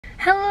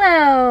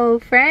Hello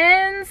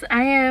friends,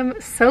 I am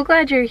so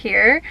glad you're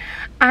here.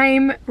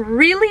 I'm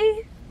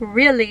really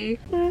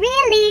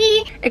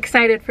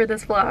excited for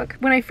this vlog.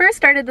 When I first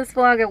started this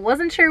vlog, I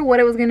wasn't sure what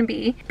it was gonna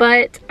be,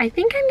 but I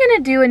think I'm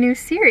gonna do a new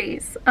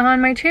series on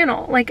my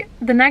channel, like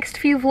the next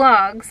few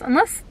vlogs,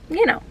 unless,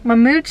 you know, my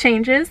mood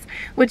changes,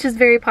 which is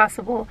very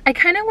possible. I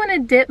kind of want to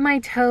dip my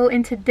toe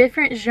into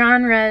different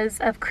genres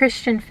of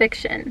Christian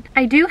fiction.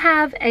 I do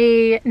have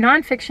a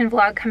non-fiction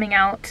vlog coming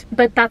out,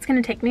 but that's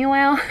going to take me a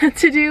while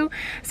to do,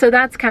 so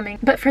that's coming.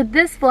 But for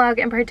this vlog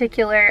in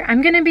particular,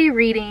 I'm going to be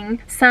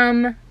reading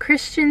some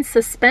Christian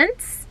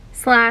suspense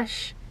 /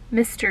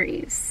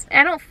 mysteries.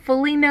 I don't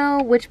fully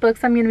know which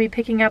books I'm going to be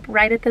picking up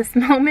right at this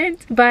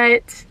moment,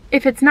 but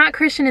if it's not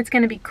Christian, it's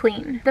going to be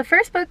clean. The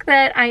first book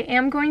that I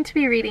am going to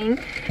be reading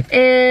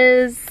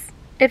is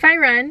If I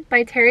Run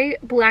by Terry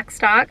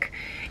Blackstock.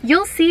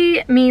 You'll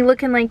see me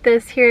looking like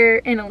this here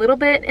in a little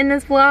bit in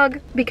this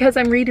vlog because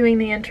I'm redoing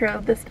the intro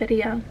of this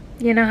video.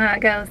 You know how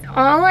it goes.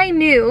 All I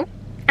knew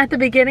at the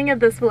beginning of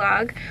this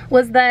vlog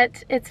was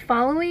that it's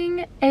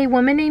following a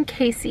woman named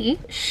Casey.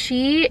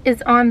 She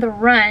is on the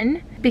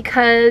run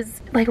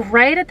because, like,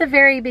 right at the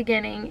very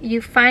beginning,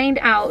 you find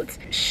out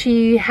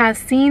she has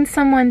seen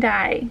someone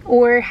die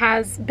or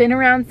has been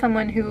around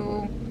someone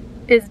who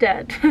is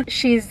dead.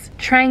 She's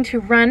trying to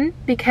run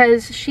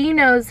because she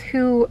knows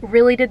who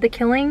really did the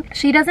killing.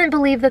 She doesn't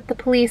believe that the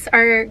police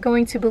are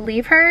going to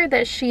believe her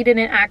that she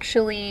didn't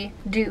actually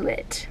do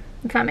it,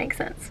 if that makes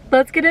sense.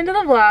 Let's get into the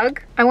vlog.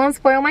 I won't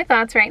spoil my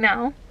thoughts right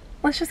now.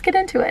 Let's just get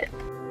into it.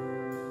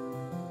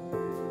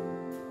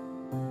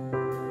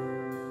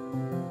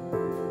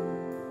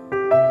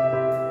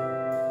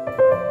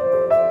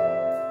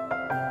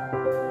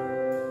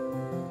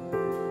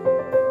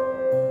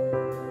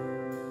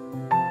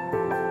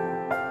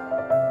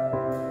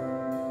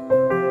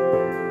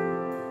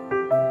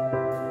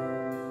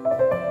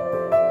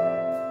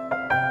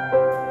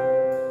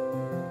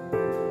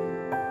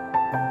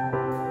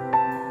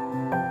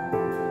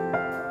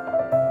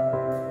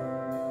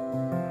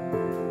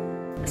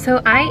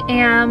 So I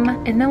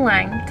am in the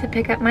line to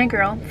pick up my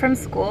girl from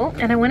school,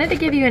 and I wanted to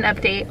give you an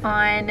update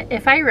on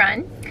If I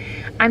Run.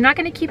 I'm not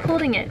going to keep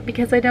holding it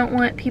because I don't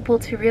want people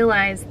to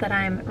realize that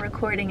I'm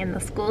recording in the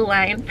school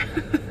line.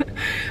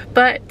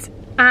 But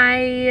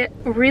I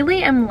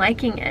really am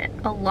liking it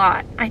a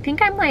lot. I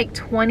think I'm like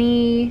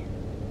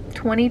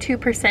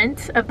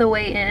 22% of the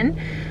way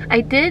in. I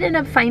did end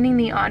up finding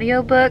the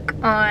audiobook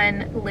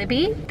on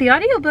Libby. The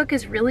audiobook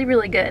is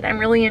really good. I'm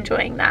really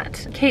enjoying that.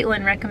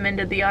 Caitlin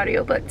recommended the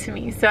audiobook to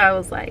me, so I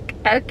was like,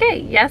 okay,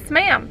 yes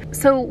ma'am.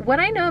 So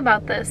what I know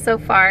about this so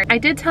far, I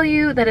did tell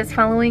you that it's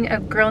following a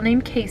girl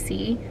named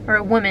Casey, or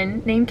a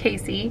woman named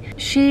Casey.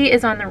 She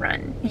is on the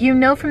run. You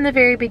know from the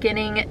very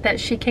beginning that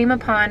she came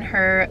upon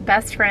her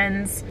best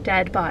friend's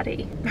dead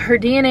body. Her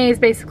DNA is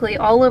basically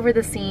all over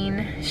the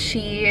scene.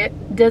 She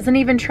doesn't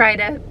even try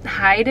to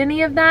hide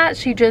any of that.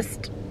 She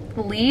just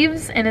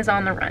leaves and is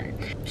on the run.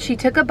 She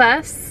took a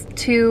bus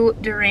to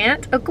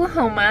Durant,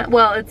 Oklahoma.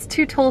 Well, it's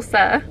to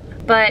Tulsa,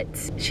 but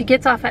she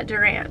gets off at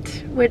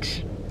Durant,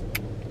 which,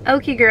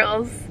 Okie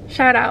girls,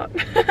 shout out.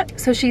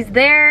 So she's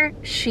there,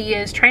 she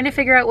is trying to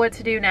figure out what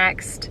to do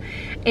next,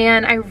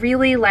 and I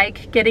really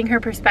like getting her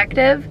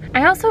perspective.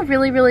 I also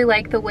really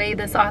like the way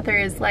this author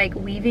is like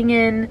weaving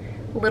in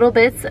little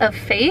bits of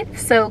faith.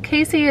 So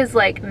Casey is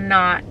like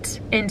not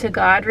into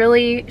God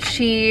really.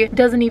 She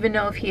doesn't even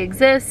know if he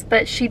exists,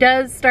 but she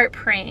does start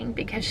praying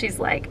because she's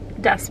like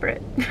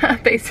desperate,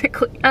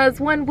 basically, as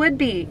one would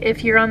be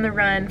if you're on the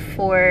run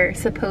for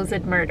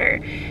supposed murder.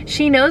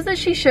 She knows that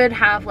she should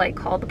have like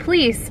called the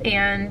police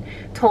and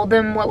told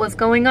them what was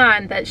going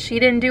on, that she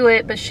didn't do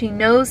it, but she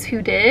knows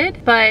who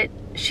did, but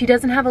she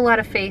doesn't have a lot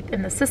of faith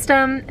in the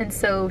system, and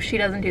so she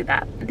doesn't do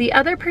that. The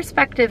other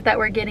perspective that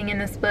we're getting in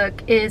this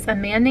book is a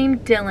man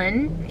named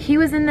Dylan. He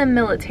was in the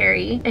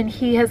military, and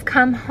he has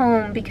come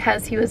home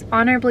because he was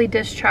honorably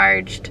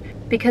discharged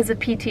because of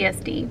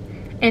PTSD.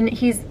 And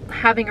he's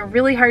having a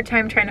really hard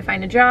time trying to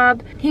find a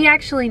job. He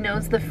actually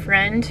knows the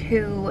friend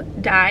who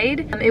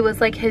died. It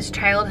was like his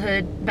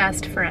childhood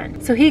best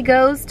friend. So he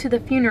goes to the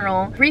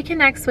funeral,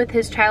 reconnects with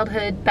his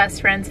childhood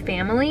best friend's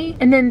family,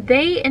 and then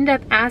they end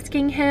up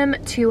asking him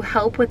to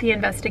help with the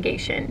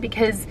investigation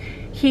because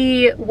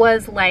he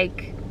was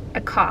like a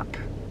cop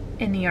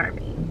in the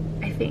army,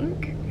 I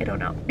think. I don't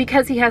know.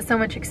 Because he has so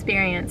much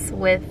experience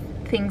with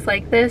things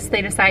like this, they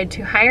decide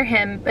to hire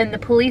him, and the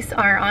police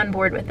are on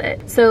board with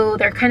it. So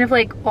they're kind of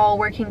like all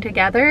working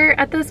together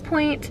at this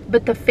point,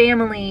 but the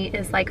family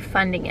is like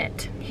funding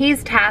it.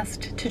 He's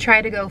tasked to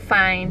try to go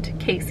find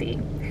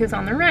Casey, who's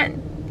on the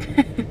run.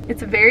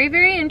 It's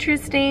very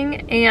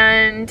interesting,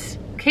 and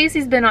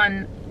Casey's been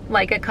on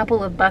like a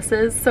couple of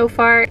buses so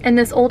far, and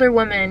this older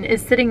woman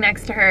is sitting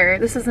next to her.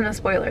 This isn't a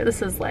spoiler,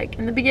 this is like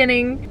in the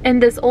beginning, and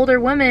this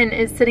older woman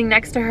is sitting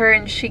next to her,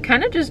 and she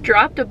kind of just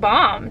dropped a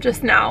bomb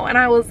just now, and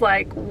I was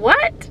like,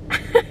 what?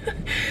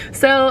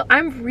 So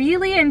I'm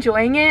really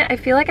enjoying it. I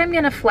feel like I'm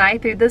gonna fly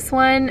through this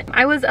one.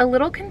 I was a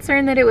little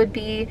concerned that it would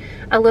be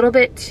a little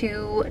bit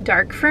too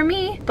dark for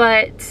me,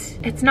 but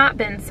it's not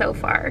been so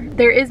far.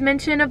 There is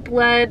mention of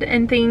blood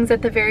and things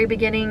at the very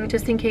beginning,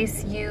 just in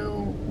case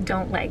you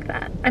don't like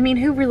that. I mean,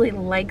 who really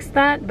likes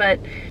that? But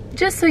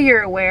just so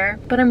you're aware.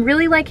 But I'm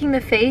really liking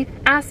the faith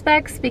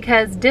aspects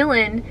because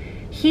Dylan,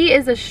 he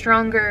is a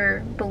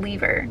stronger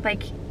believer.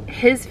 Like,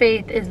 his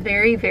faith is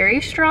very,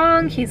 very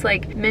strong. He's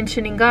like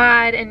mentioning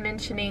God and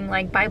mentioning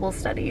like Bible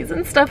studies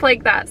and stuff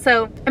like that.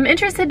 So I'm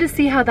interested to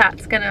see how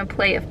that's gonna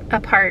play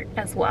a part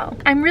as well.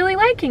 I'm really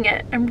liking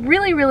it. I'm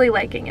really, really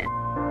liking it.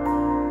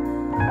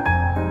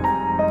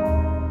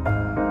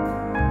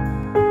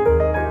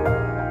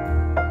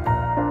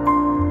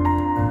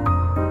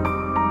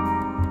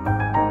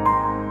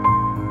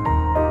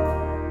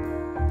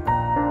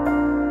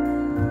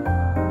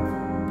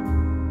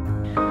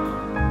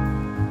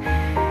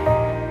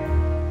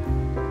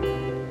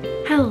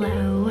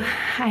 Hello,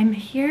 I'm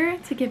here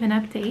to give an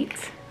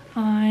update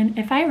on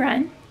If I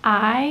Run.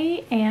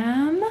 I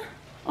am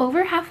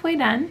over halfway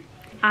done.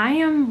 I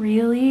am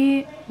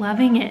really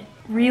loving it.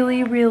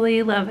 Really,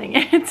 really loving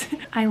it.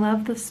 I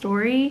love the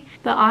story.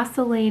 The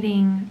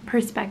oscillating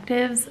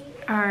perspectives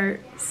are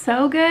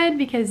so good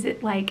because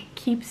it like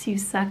keeps you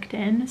sucked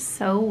in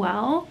so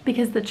well,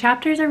 because the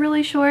chapters are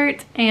really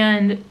short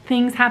and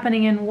things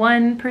happening in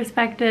one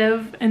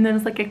perspective and then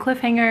it's like a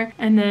cliffhanger,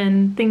 and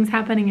then things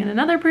happening in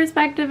another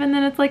perspective and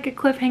then it's like a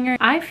cliffhanger.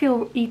 I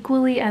feel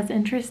equally as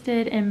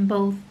interested in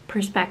both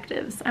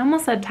perspectives. I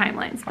almost said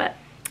timelines, but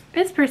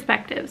it's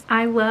perspectives.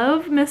 I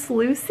love Miss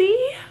Lucy.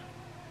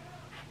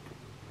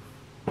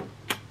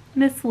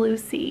 Miss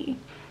Lucy.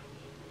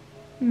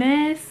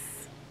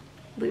 Miss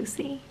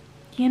Lucy.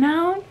 You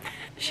know,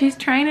 she's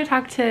trying to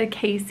talk to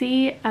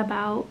Casey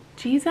about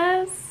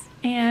Jesus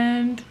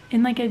and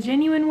in like a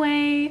genuine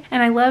way.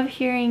 And I love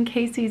hearing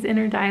Casey's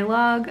inner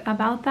dialogue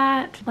about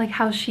that, like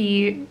how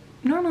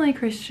normally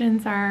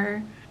Christians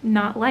are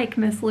not like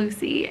Miss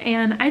Lucy.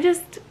 And I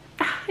just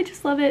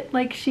love it.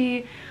 Like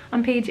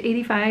on page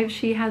 85,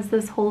 she has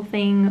this whole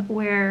thing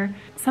where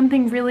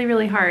something really,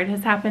 really hard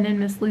has happened in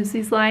Miss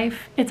Lucy's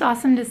life. It's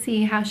awesome to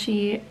see how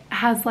she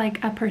has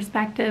like a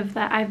perspective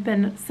that I've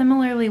been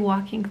similarly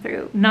walking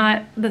through.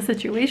 Not the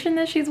situation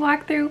that she's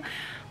walked through,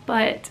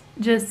 but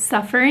just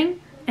suffering,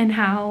 and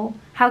how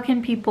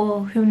can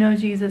people who know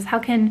Jesus, how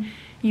can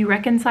you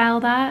reconcile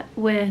that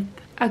with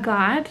a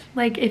God?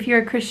 Like, if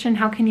you're a Christian,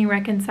 how can you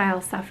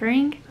reconcile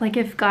suffering? Like,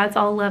 if God's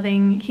all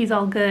loving, he's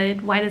all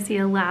good, why does he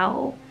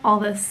allow all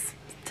this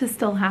to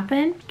still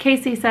happen?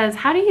 Casey says,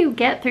 how do you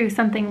get through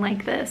something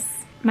like this?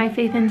 My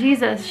faith in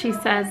Jesus, she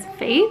says.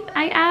 Faith,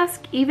 I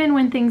ask, even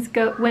when things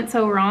went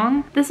so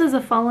wrong? This is a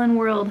fallen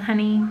world,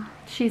 honey,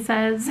 she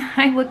says.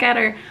 I look at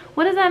her.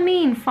 What does that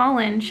mean,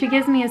 fallen? She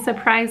gives me a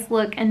surprised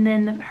look and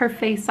then her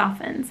face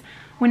softens.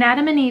 When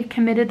Adam and Eve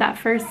committed that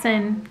first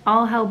sin,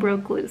 all hell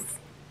broke loose.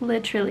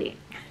 Literally.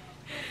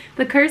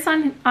 The curse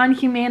on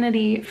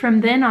humanity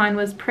from then on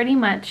was pretty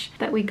much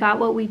that we got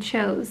what we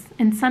chose,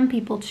 and some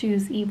people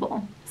choose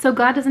evil. So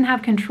God doesn't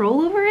have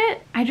control over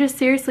it? I just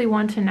seriously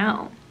want to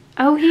know.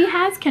 Oh, he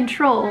has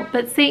control,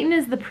 but Satan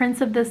is the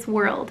prince of this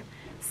world.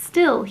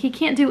 Still, he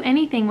can't do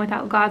anything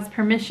without God's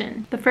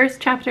permission. The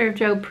first chapter of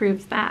Job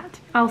proves that.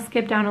 I'll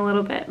skip down a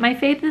little bit. My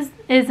faith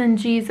is in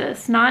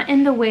Jesus, not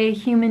in the way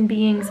human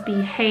beings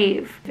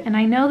behave. And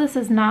I know this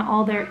is not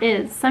all there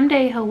is.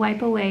 Someday he'll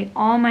wipe away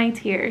all my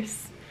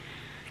tears.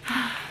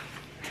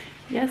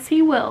 Yes,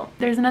 he will.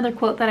 There's another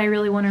quote that I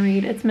really want to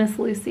read. It's Miss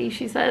Lucy.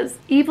 She says,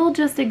 evil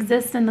just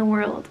exists in the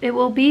world. It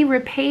will be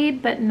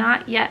repaid, but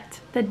not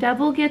yet. The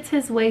devil gets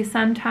his way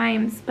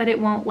sometimes, but it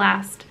won't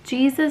last.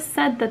 Jesus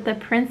said that the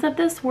prince of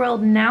this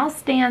world now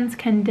stands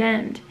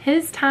condemned.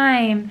 His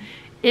time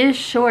is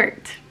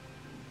short.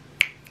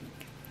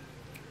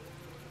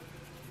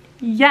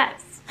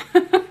 Yes.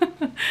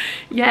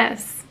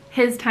 Yes.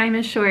 His time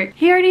is short.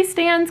 He already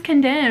stands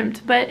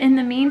condemned, but in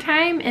the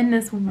meantime, in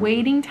this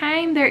waiting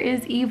time, there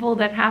is evil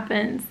that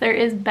happens. There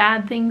is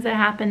bad things that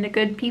happen to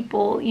good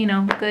people. You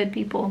know, good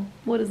people.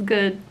 What is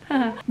good?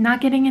 Not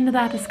getting into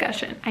that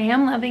discussion. I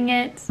am loving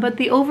it, but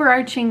the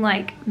overarching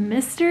like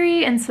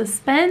mystery and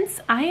suspense,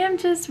 I am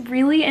just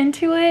really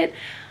into it.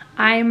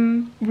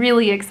 I'm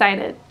really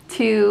excited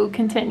to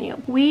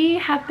continue. We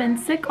have been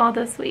sick all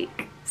this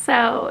week.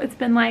 So it's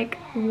been like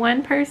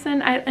one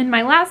person. In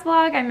my last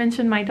vlog, I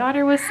mentioned my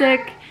daughter was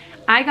sick,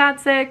 I got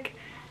sick,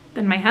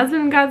 then my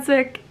husband got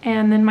sick,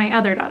 and then my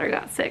other daughter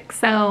got sick.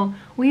 So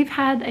we've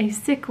had a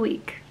sick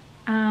week,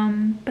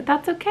 but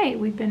that's okay.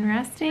 We've been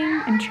resting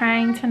and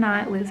trying to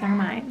not lose our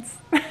minds.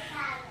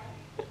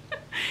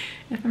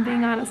 If I'm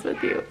being honest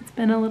with you, it's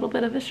been a little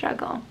bit of a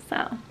struggle.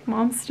 So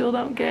moms still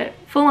don't get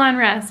full-on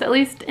rest, at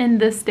least in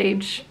this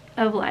stage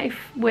of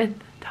life with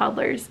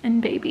toddlers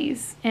and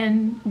babies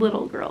and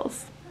little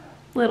girls.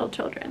 Little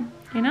children,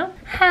 you know?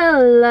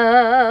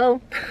 Hello.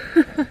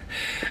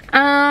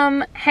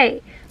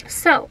 Hey,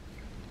 so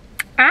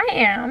I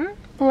am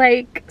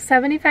like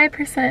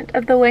 75%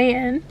 of the way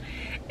in,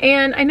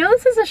 and I know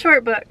this is a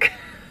short book,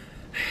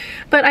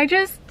 But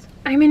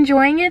I'm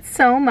enjoying it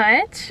so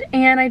much,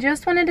 and I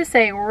just wanted to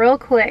say real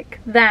quick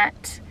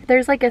that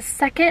there's like a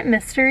second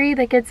mystery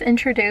that gets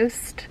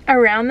introduced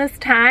around this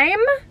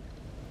time,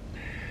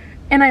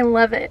 and I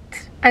love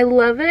it. I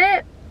love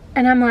it,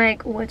 and I'm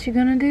like, what you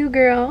gonna do,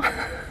 girl?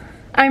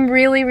 I'm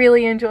really,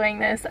 really enjoying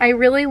this. I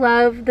really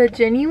love the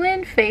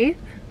genuine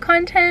faith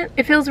content.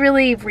 It feels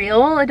really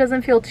real. It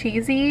doesn't feel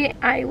cheesy.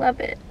 I love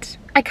it.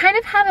 I kind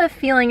of have a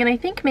feeling, and I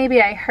think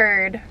maybe I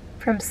heard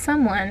from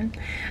someone,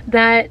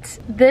 that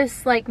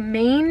this like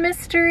main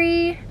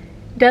mystery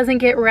doesn't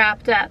get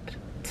wrapped up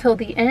till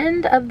the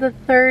end of the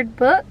third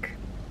book.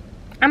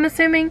 I'm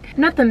assuming,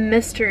 not the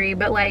mystery,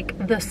 but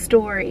like the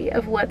story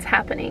of what's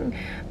happening.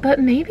 But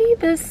maybe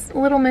this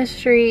little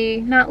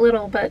mystery, not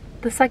little, but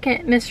the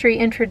second mystery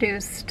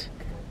introduced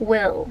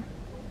will,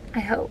 I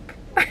hope.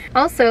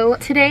 Also,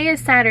 today is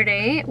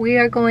Saturday. We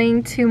are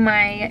going to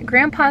my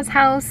grandpa's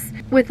house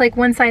with like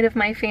one side of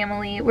my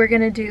family. We're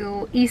gonna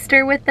do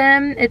Easter with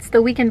them. It's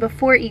the weekend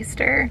before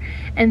Easter,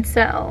 and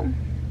so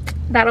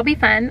that'll be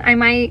fun. I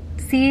might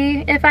see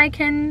if I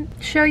can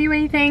show you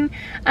anything,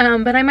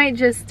 but I might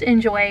just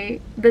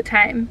enjoy the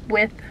time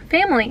with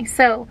family.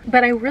 So,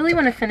 but I really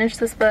want to finish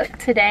this book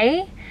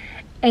today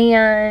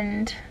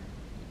and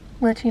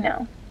let you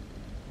know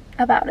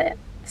about it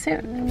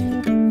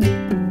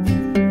soon.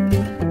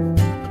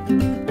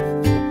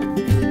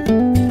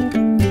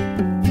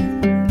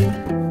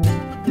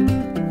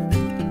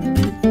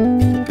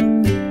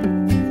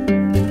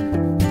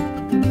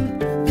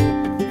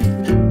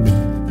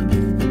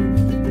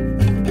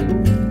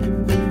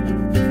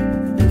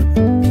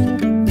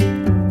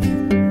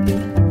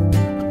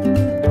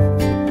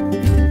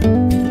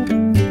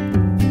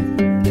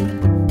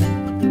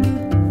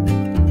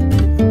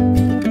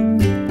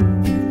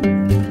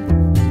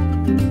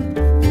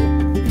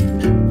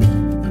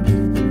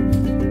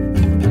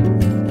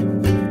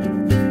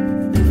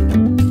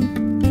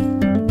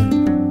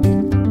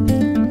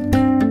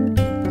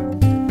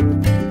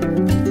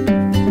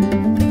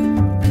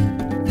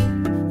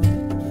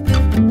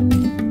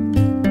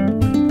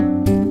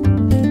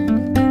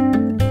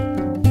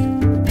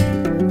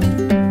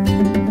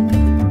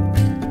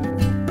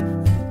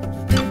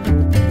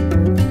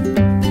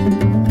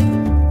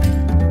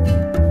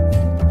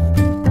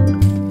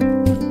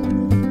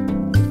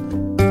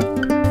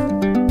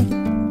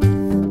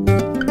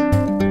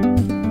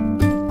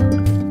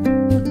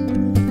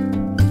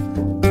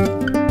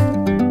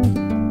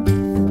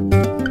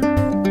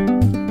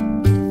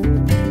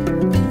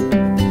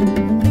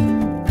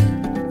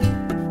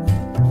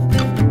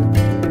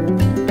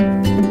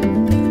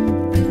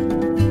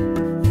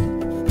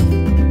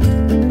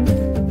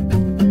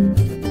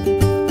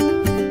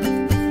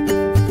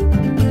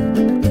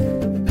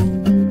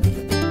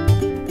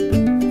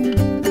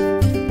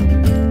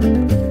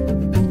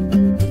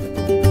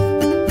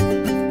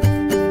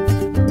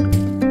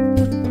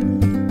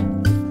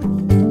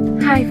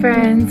 Hi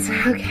friends.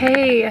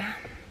 Okay,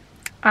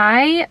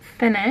 I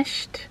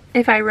finished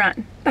If I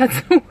Run.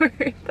 That's the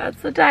word,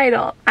 that's the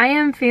title. I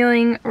am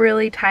feeling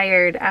really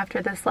tired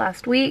after this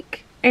last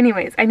week.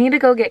 Anyways, I need to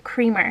go get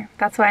creamer.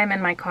 That's why I'm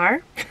in my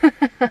car.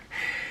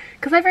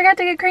 Because I forgot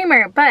to get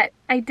creamer, but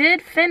I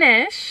did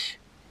finish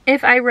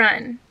If I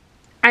Run.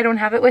 I don't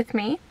have it with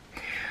me,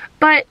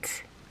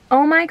 but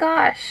oh my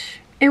gosh,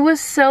 it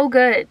was so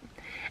good.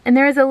 And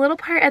there is a little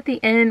part at the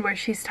end where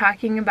she's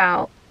talking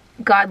about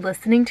God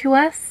listening to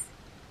us.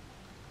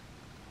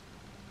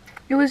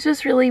 It was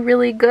just really,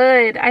 really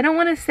good. I don't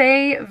want to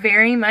say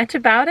very much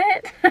about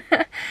it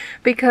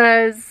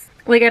because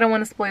like I don't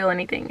want to spoil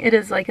anything. It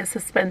is like a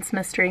suspense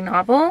mystery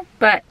novel,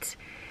 but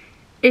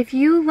if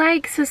you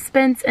like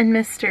suspense and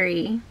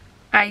mystery,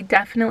 I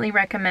definitely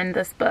recommend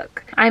this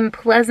book. I'm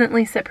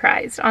pleasantly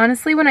surprised.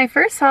 Honestly, when I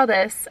first saw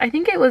this, I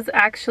think it was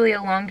actually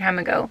a long time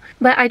ago,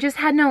 but I just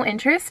had no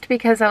interest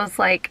because I was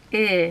like,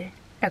 a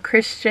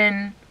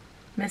Christian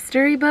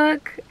mystery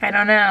book? I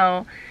don't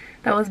know.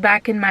 That was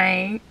back in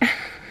my...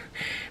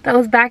 that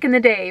was back in the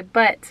day,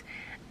 but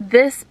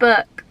this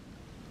book,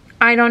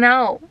 I don't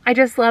know. I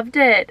just loved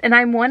it. And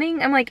I'm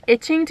like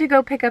itching to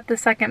go pick up the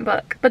second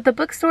book. But the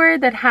bookstore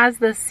that has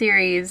this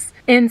series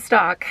in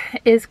stock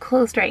is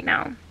closed right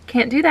now.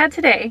 Can't do that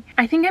today.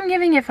 I think I'm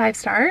giving it 5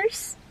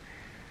 stars.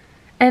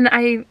 And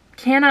I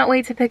cannot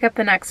wait to pick up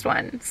the next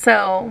one.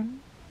 So,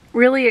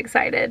 really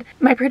excited.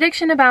 My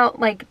prediction about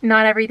like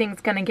not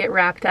everything's gonna get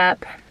wrapped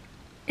up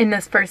in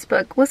this first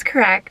book was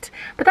correct,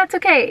 but that's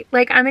okay.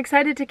 Like, I'm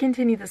excited to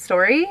continue the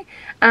story.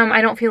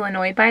 I don't feel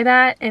annoyed by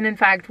that, and in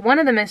fact, one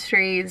of the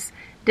mysteries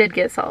did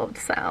get solved,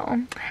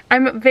 so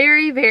I'm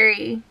very,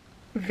 very,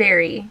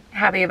 very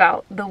happy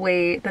about the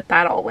way that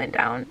that all went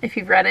down. If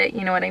you've read it,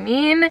 you know what I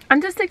mean.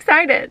 I'm just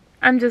excited.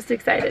 I'm just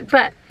excited,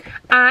 but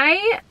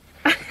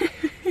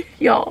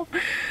y'all,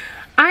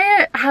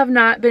 I have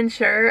not been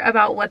sure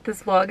about what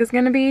this vlog is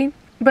gonna be,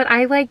 but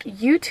I like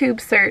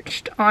YouTube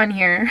searched on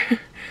here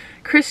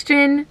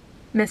Christian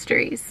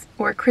mysteries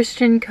or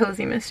Christian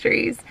cozy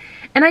mysteries,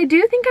 and I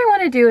do think I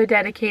want to do a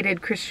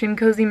dedicated Christian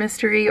cozy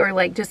mystery or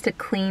like just a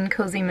clean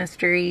cozy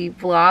mystery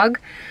vlog,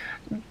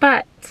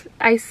 but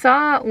I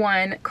saw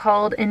one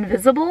called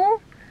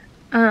Invisible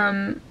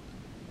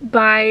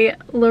by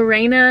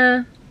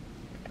Lorena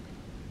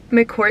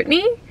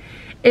McCourtney.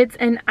 It's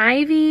an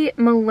Ivy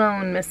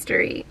Malone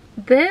mystery.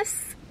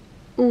 This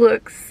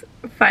looks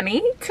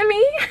funny to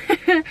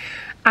me.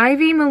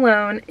 Ivy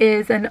Malone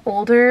is an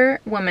older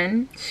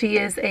woman. She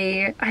is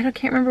I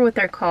can't remember what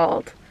they're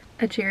called.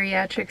 A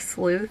geriatric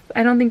sleuth.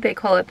 I don't think they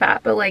call it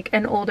that, but like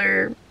an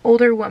older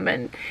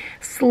woman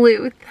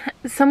sleuth.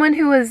 Someone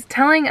who was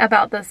telling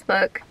about this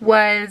book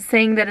was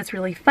saying that it's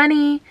really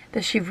funny,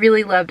 that she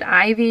really loved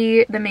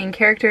Ivy, the main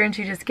character, and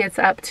she just gets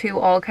up to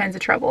all kinds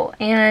of trouble.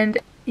 And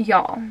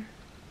y'all,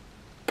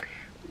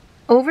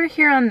 over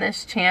here on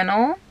this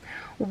channel,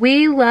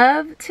 we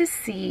love to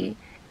see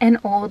an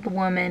old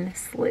woman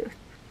sleuth.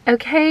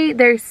 Okay,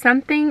 there's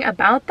something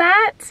about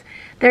that.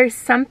 There's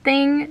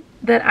something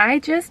that I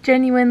just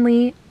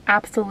genuinely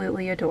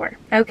absolutely adore.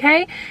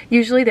 Okay,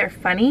 usually they're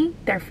funny,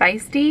 they're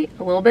feisty,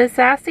 a little bit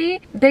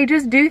sassy. They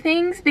just do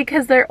things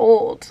because they're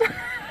old.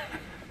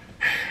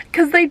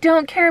 Because they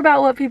don't care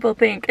about what people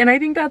think. And I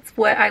think that's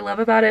what I love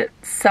about it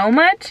so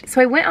much.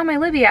 So I went on my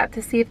Libby app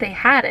to see if they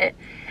had it.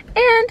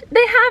 And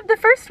they have the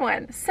first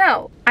one.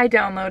 So I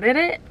downloaded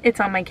it.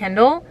 It's on my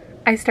Kindle.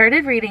 I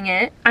started reading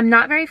it. I'm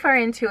not very far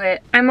into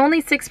it. I'm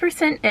only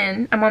 6%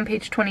 in. I'm on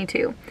page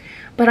 22.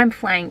 But I'm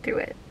flying through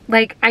it.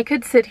 Like, I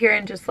could sit here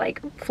and just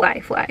like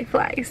fly.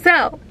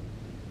 So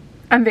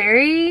I'm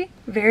very,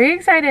 very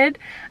excited.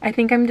 I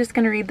think I'm just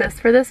gonna read this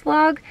for this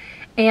vlog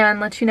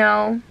and let you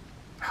know.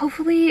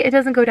 Hopefully it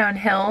doesn't go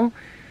downhill.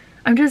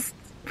 I'm just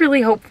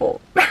really hopeful.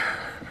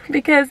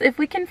 Because if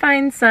we can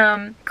find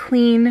some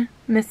clean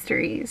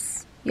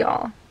mysteries,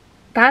 y'all,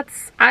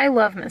 I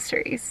love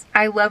mysteries.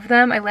 I love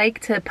them. I like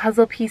to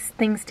puzzle piece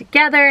things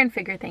together and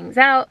figure things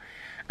out.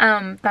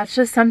 That's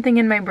just something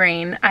in my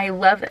brain. I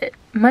love it.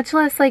 Much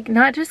less like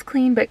not just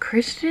clean, but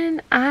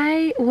Christian.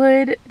 I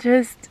would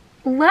just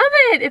love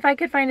it if I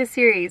could find a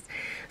series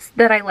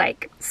that I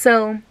like.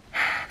 So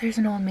there's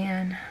an old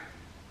man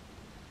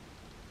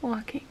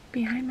walking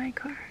behind my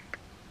car.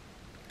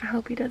 I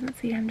hope he doesn't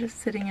see I'm just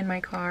sitting in my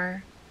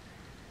car.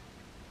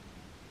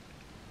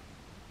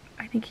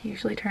 I think he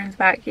usually turns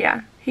back.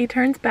 Yeah, he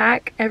turns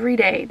back every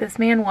day. This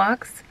man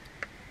walks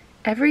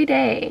every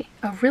day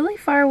a really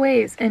far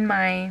ways in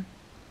my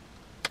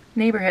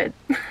neighborhood.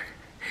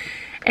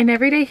 And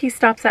every day he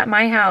stops at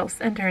my house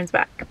and turns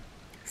back.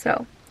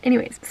 So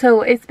anyways,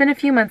 so it's been a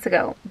few months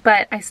ago,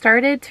 but I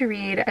started to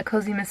read a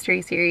cozy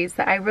mystery series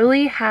that I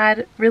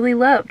really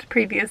loved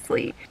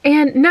previously.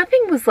 And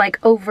nothing was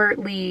like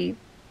overtly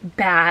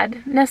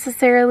bad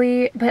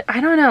necessarily, but I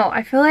don't know.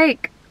 I feel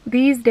like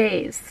these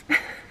days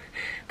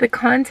the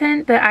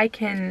content that I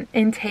can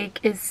intake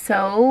is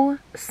so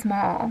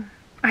small.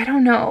 I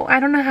don't know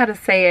how to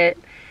say it.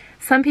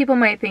 Some people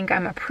might think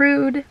I'm a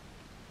prude.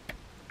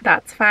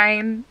 That's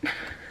fine.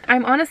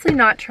 I'm honestly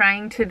not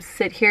trying to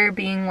sit here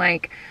being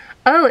like,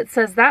 oh, it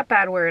says that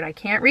bad word, I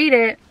can't read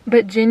it.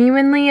 But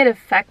genuinely it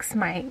affects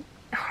my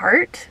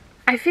heart.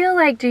 I feel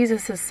like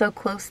Jesus is so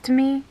close to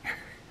me.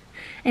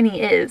 And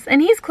he is.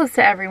 And he's close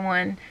to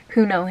everyone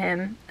who know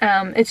him.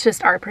 It's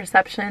just our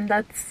perception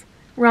that's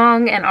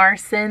wrong and our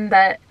sin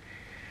that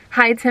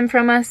hides him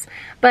from us.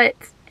 But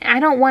I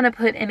don't want to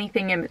put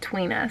anything in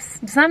between us.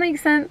 Does that make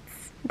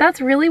sense?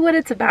 That's really what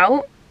it's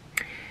about.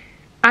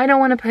 I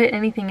don't want to put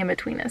anything in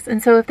between us.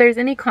 And so if there's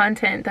any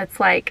content that's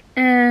like,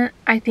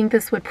 I think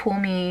this would pull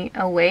me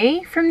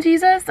away from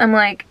Jesus, I'm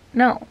like,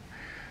 no,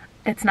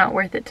 it's not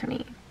worth it to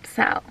me.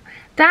 So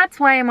that's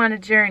why I'm on a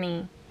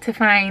journey to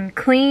find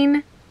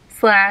clean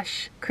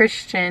 /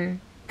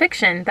 Christian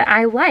fiction that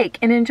I like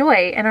and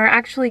enjoy and are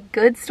actually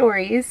good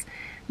stories,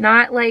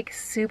 not like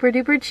super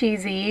duper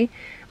cheesy.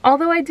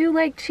 Although I do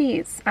like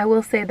cheese. I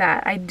will say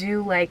that. I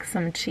do like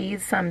some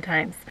cheese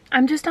sometimes.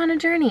 I'm just on a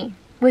journey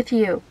with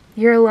you.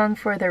 You're along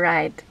for the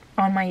ride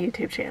on my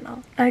YouTube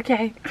channel.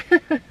 Okay.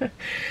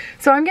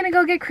 So I'm gonna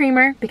go get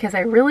creamer because I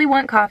really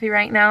want coffee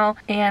right now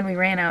and we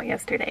ran out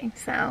yesterday,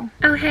 so.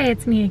 Oh hey,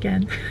 it's me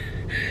again.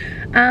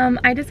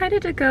 I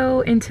decided to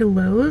go into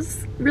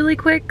Lowe's really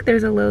quick.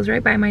 There's a Lowe's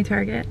right by my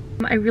Target.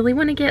 I really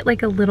want to get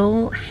like a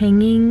little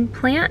hanging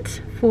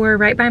plant for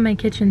right by my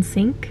kitchen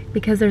sink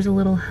because there's a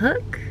little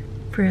hook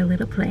for a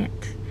little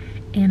plant.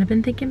 And I've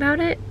been thinking about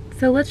it.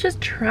 So let's just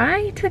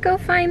try to go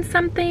find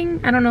something.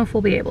 I don't know if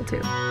we'll be able to.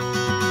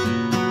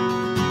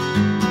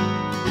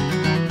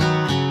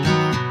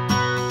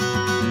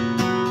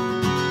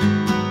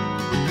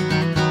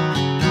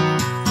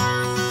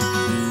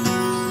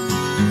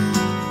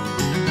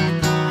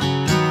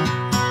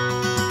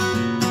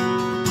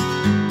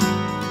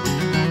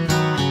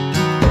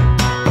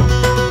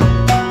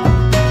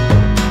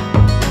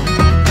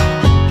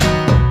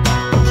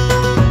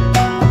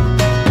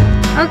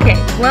 Okay,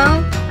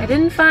 well, I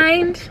didn't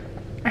find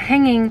a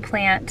hanging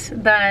plant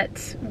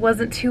that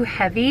wasn't too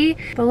heavy.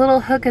 The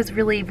little hook is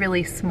really,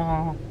 really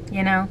small,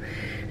 you know?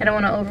 I don't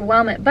want to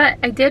overwhelm it, but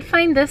I did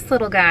find this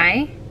little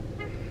guy.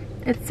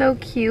 It's so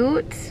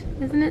cute.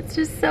 Isn't it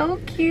just so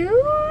cute?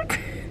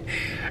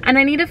 And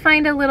I need to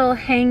find a little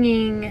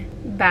hanging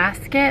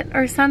basket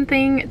or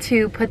something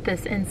to put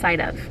this inside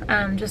of.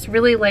 Just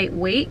really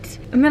lightweight.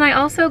 And then I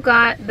also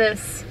got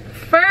this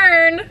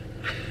fern.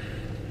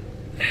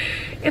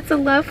 It's a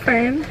love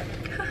fern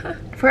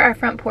for our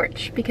front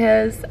porch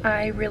because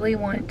I really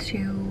want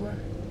to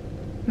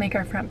make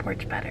our front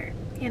porch better,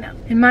 you know.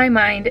 And my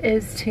mind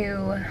is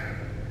to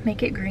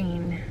make it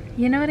green.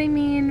 You know what I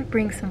mean?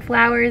 Bring some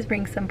flowers,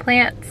 bring some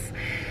plants.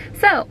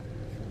 So,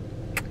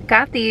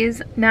 got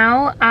these.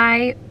 Now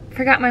I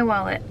forgot my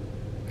wallet.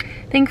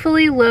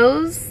 Thankfully,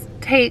 Lowe's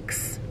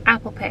takes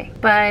Apple Pay,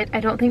 but I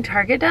don't think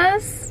Target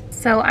does.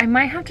 So I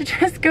might have to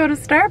just go to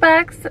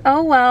Starbucks,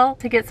 oh well,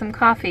 to get some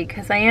coffee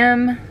because I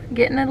am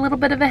getting a little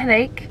bit of a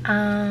headache.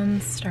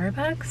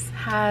 Starbucks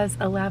has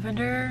a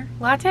lavender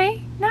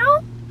latte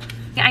now.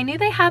 I knew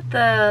they had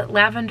the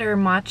lavender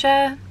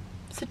matcha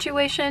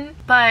situation,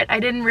 but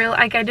I didn't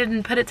I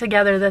didn't put it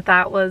together that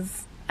that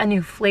was a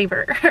new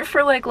flavor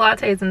for like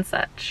lattes and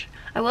such.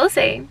 I will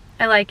say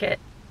I like it,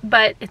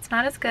 but it's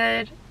not as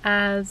good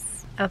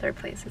as other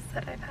places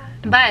that I've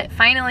had. But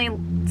finally,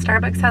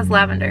 Starbucks has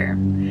lavender.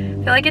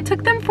 I feel like it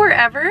took them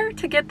forever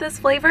to get this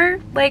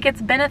flavor. Like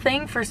it's been a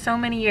thing for so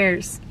many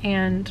years,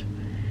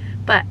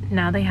 but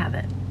now they have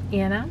it,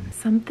 you know?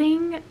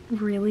 Something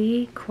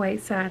really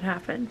quite sad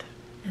happened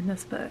in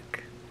this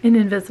book. In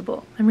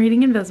Invisible. I'm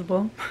reading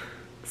Invisible.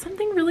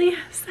 Something really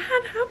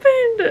sad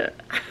happened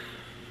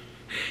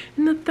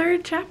in the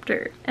 3rd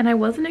chapter, and I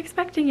wasn't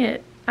expecting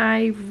it.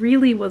 I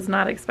really was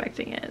not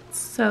expecting it.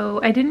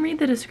 So I didn't read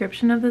the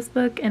description of this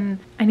book, and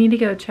I need to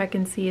go check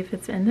and see if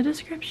it's in the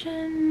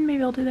description.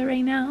 Maybe I'll do that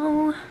right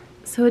now.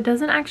 So it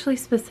doesn't actually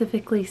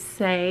specifically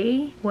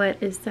say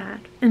what is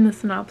sad in the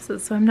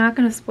synopsis, so I'm not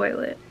going to spoil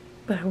it,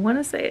 but I want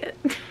to say it.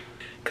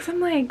 Because I'm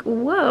like,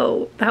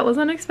 whoa, that was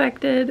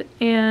unexpected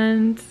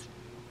and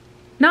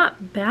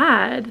not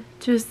bad,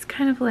 just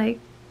kind of like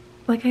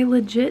I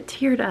legit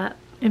teared up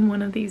in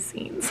one of these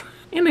scenes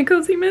in a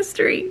cozy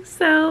mystery.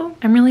 So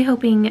I'm really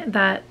hoping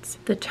that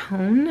the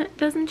tone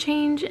doesn't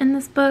change in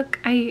this book.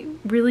 I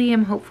really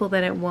am hopeful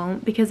that it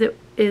won't because it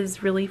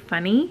is really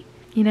funny.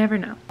 You never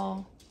know.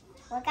 Oh.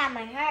 Look at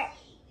my heart.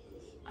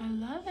 I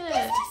love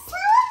it.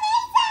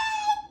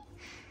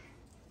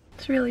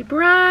 It's really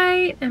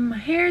bright and my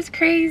hair is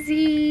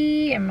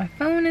crazy and my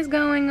phone is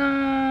going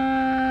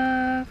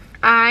off.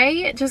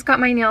 I just got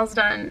my nails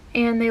done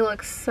and they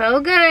look so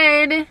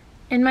good,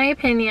 in my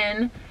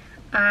opinion.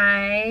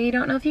 I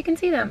don't know if you can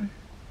see them.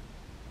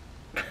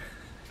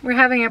 We're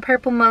having a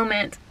purple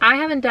moment. I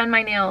haven't done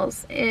my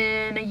nails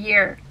in a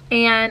year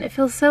and it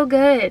feels so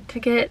good to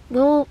get a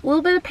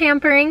little bit of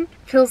pampering. It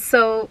feels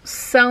so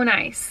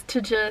nice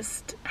to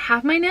just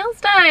have my nails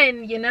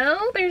done, you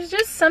know? There's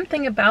just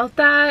something about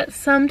that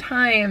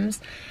sometimes.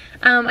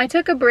 I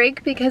took a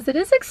break because it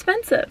is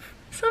expensive.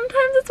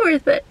 Sometimes it's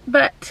worth it,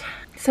 but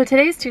so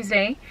today's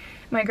Tuesday.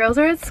 My girls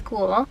are at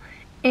school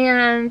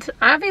and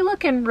I'll be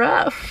looking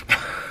rough.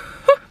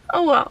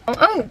 Oh well.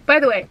 Oh,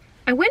 by the way,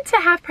 I went to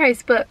Half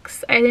Price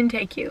Books. I didn't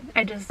take you.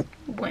 I just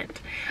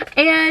went.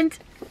 And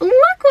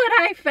look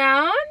what I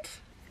found.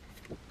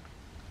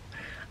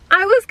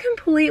 I was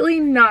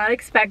completely not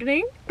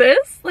expecting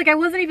this. Like I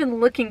wasn't even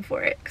looking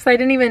for it because I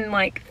didn't even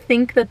like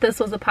think that this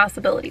was a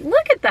possibility.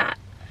 Look at that.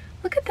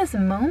 Look at this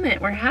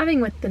moment we're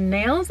having with the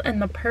nails and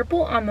the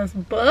purple on this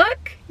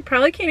book. You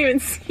probably can't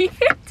even see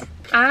it.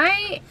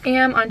 I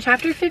am on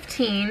chapter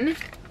 15,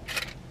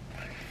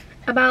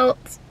 about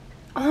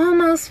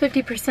almost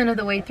 50% of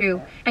the way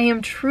through. I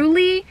am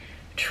truly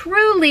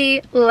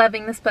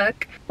loving this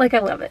book. Like I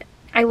love it.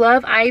 I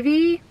love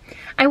Ivy.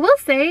 I will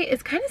say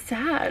it's kind of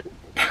sad.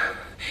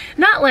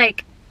 Not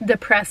like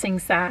depressing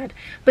sad,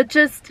 but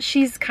just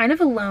she's kind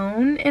of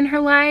alone in her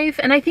life,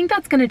 and I think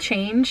that's gonna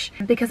change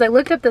because I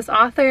looked up this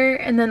author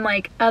and then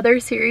like other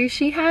series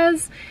she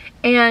has,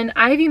 and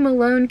Ivy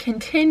Malone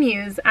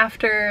continues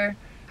after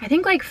I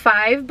think like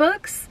 5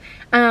 books.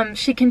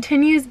 She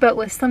continues but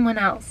with someone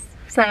else.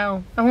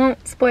 So I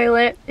won't spoil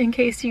it in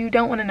case you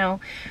don't want to know,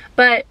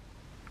 but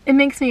it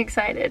makes me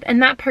excited. And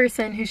that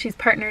person who she's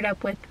partnered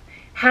up with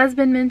has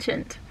been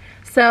mentioned.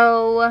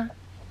 So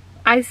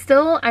I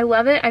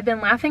love it. I've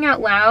been laughing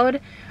out loud.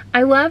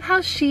 I love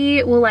how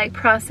she will like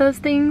process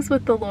things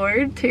with the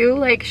Lord too.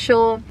 Like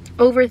she'll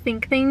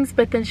overthink things,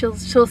 but then she'll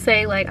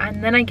say like,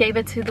 and then I gave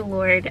it to the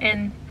Lord.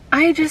 And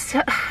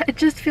it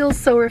just feels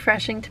so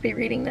refreshing to be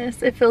reading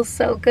this. It feels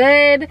so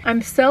good.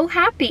 I'm so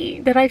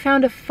happy that I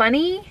found a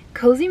funny,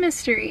 cozy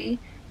mystery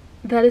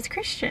that is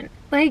Christian.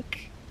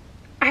 Like,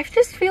 I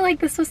just feel like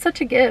this was such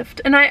a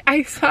gift. And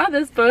I saw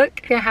this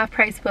book at Half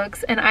Price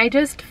Books and I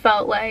just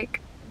felt like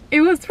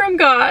it was from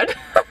God.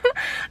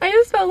 I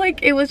just felt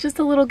like it was just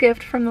a little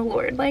gift from the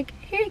Lord. Like,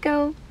 here you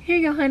go,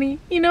 honey.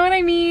 You know what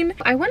I mean?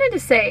 I wanted to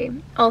say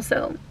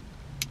also,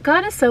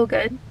 God is so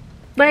good.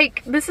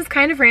 Like, this is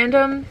kind of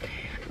random,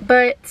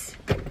 but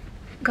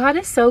God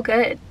is so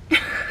good.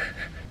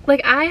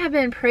 Like, I have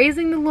been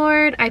praising the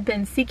Lord, I've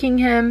been seeking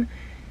him,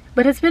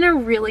 but it's been a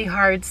really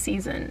hard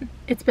season.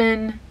 It's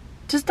been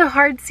just a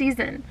hard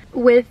season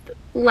with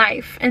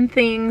life and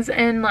things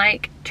and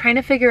like trying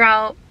to figure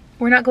out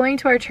we're not going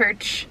to our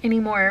church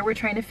anymore. We're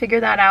trying to figure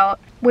that out,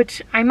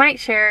 which I might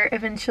share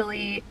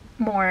eventually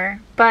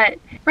more. But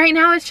right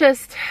now it's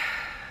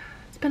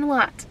been a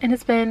lot, and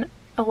it's been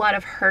a lot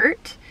of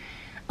hurt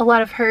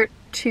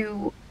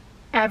to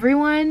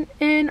everyone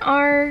in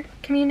our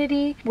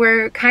community.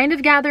 We're kind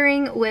of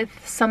gathering with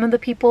some of the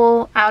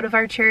people out of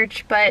our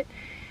church, but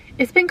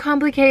it's been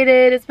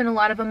complicated. It's been a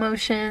lot of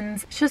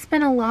emotions. It's just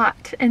been a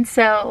lot. And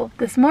so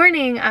this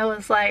morning I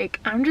was like,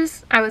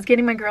 I was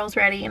getting my girls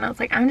ready, and I was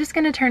like, I'm just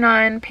gonna turn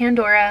on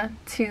Pandora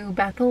to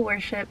Bethel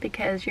worship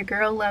because your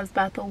girl loves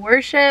Bethel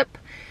worship.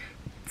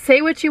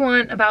 Say what you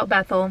want about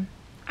Bethel.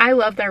 I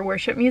love their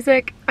worship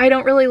music. I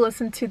don't really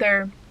listen to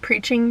their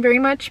preaching very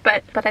much,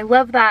 but I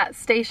love that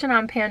station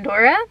on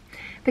Pandora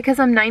because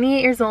I'm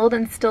 98 years old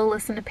and still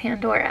listen to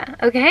Pandora.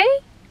 Okay?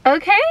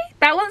 Okay?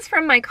 That was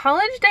from my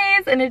college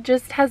days, and it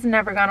just has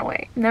never gone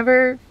away.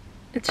 Never,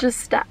 it's just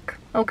stuck.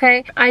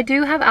 Okay? I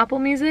do have Apple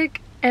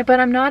Music, but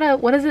I'm not a,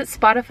 what is it,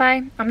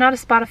 Spotify? I'm not a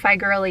Spotify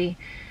girly.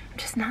 I'm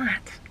just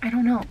not. I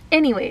don't know.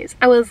 Anyways,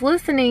 I was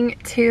listening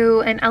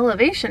to an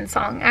Elevation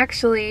song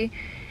actually,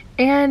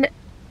 and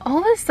all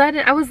of a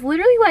sudden I was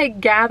literally like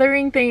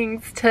gathering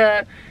things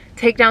to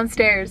take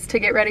downstairs to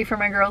get ready for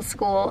my girls'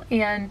 school,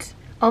 and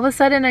all of a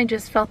sudden I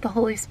just felt the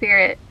Holy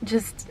Spirit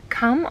just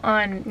come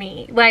on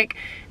me. Like,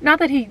 not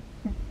that he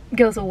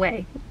goes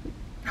away.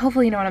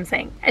 Hopefully you know what I'm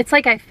saying. It's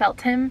like I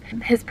felt him,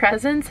 his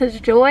presence,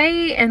 his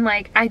joy, and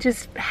like I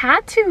just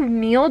had to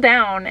kneel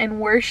down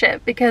and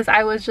worship because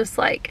I was just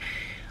like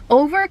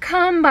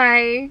overcome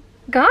by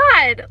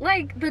God,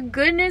 like the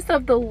goodness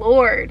of the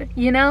Lord,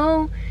 you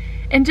know?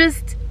 And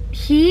just,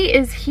 he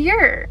is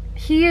here.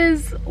 He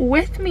is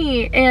with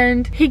me,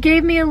 and he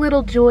gave me a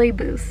little joy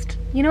boost.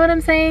 You know what I'm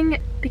saying?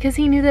 Because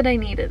he knew that I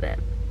needed it.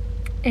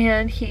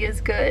 And he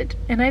is good.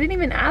 And I didn't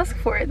even ask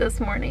for it this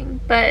morning,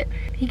 but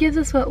he gives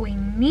us what we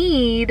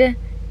need,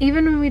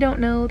 even when we don't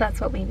know that's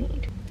what we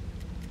need.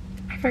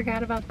 I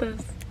forgot about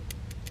this.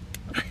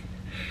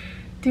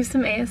 Do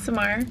some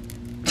ASMR.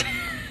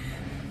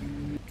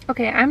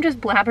 Okay, I'm just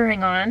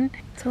blabbering on,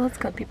 so let's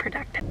go be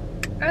productive.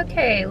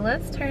 Okay,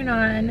 let's turn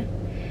on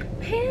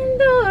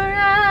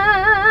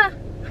Pandora.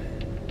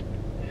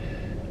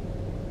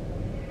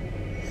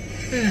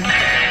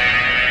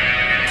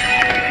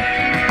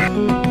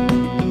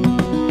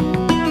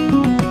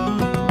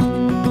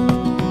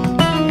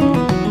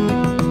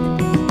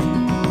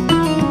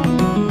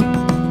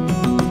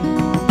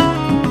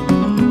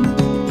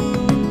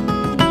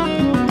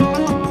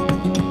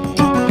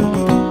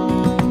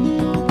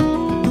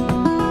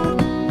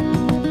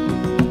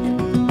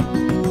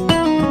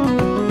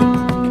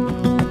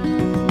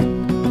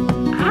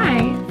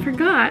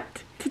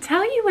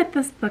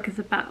 This book is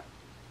about.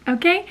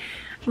 Okay,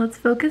 let's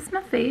focus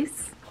my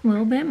face a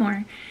little bit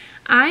more.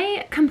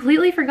 I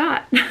completely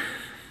forgot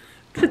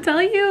to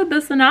tell you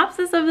the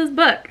synopsis of this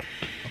book,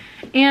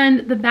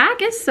 and the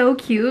back is so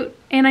cute.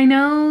 And I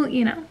know,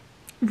 you know,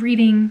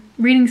 reading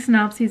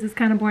synopses is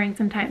kind of boring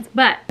sometimes,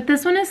 but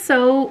this one is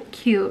so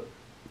cute.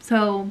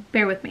 So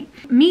bear with me.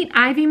 Meet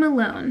Ivy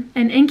Malone,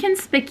 an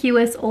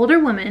inconspicuous older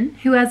woman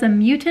who has a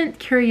mutant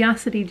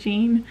curiosity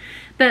gene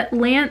that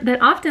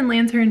often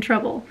lands her in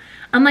trouble.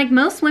 Unlike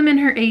most women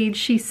her age,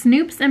 she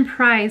snoops and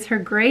pries her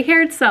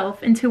gray-haired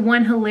self into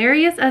one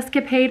hilarious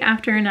escapade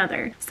after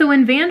another. So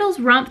when vandals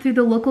romp through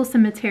the local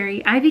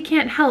cemetery, Ivy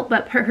can't help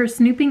but put her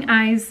snooping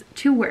eyes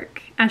to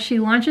work as she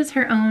launches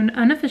her own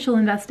unofficial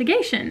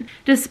investigation.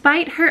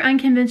 Despite her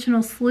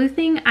unconventional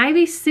sleuthing,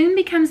 Ivy soon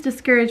becomes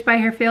discouraged by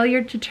her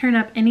failure to turn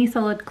up any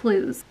solid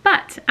clues.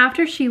 But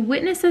after she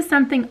witnesses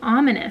something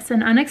ominous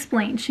and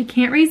unexplained, she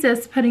can't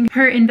resist putting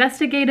her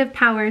investigative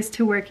powers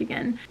to work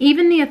again.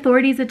 Even the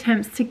authorities'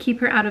 attempts to keep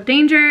her out of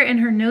danger and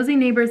her nosy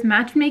neighbor's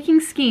matchmaking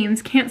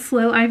schemes can't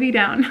slow Ivy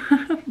down.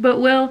 But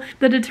will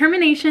the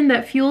determination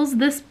that fuels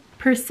this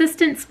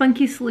persistent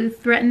spunky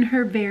sleuth threaten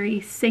her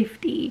very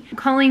safety?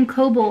 Colleen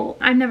Coble,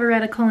 I've never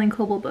read a Colleen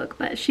Coble book,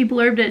 but she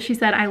blurbed it. She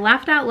said, "I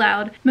laughed out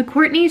loud.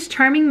 McCourtney's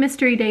charming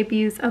mystery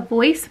debuts a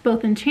voice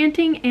both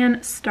enchanting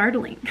and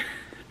startling."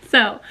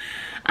 So,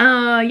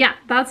 yeah,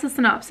 that's the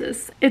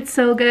synopsis. It's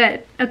so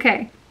good.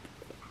 Okay,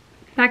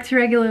 back to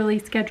regularly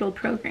scheduled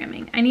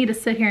programming. I need to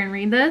sit here and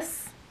read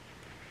this.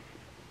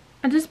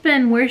 I've just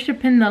been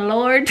worshiping the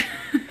Lord.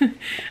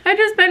 I've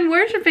just been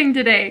worshiping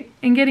today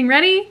and getting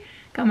ready.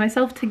 Got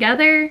myself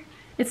together.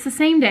 It's the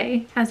same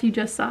day as you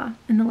just saw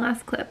in the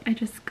last clip. I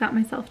just got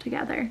myself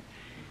together.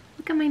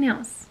 Look at my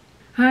nails.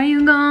 Are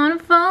you gonna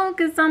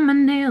focus on my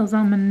nails,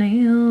 on my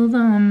nails,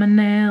 on my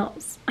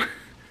nails?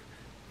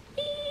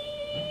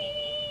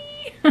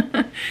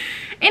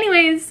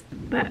 Anyways,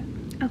 but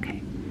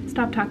okay.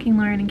 Stop talking,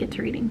 Lauren, and get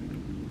to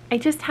reading. I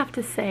just have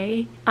to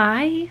say,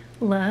 I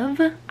love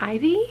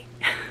Ivy,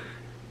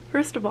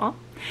 first of all.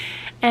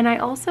 And I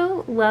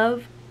also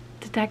love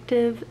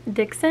Detective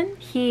Dixon.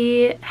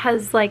 He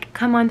has like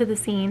come onto the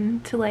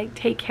scene to like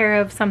take care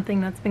of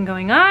something that's been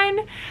going on.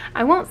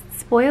 I won't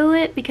spoil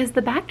it because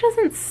the back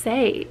doesn't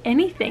say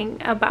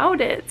anything about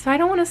it, so I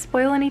don't want to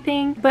spoil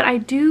anything, but I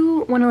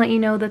do want to let you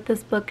know that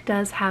this book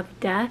does have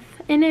death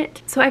in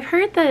it. So I've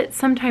heard that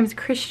sometimes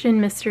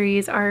Christian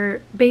mysteries are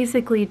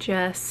basically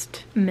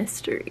just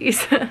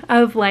mysteries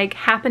of like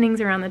happenings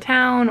around the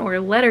town, or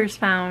letters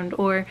found,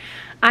 or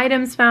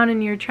items found,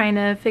 and you're trying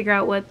to figure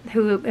out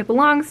who it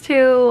belongs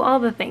to, all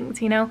the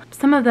things, you know.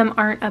 Some of them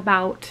aren't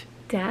about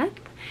death,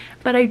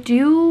 but I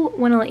do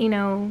want to let you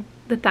know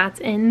that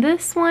that's in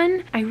this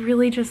one. I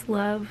really just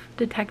love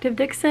Detective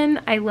Dixon.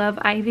 I love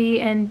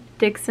Ivy and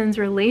Dixon's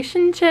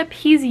relationship.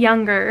 He's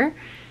younger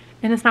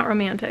and it's not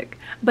romantic,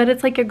 but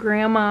it's like a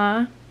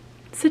grandma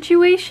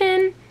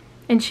situation,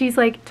 and she's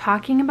like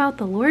talking about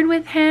the Lord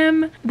with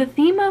him. The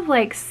theme of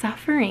like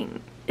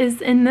suffering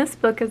is in this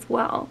book as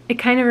well. It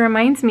kind of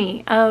reminds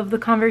me of the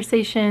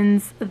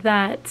conversations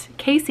that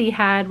Casey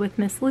had with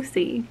Miss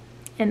Lucy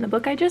in the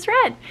book I just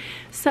read.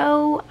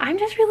 So I'm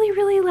just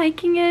really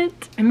liking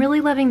it. I'm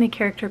really loving the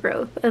character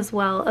growth as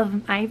well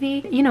of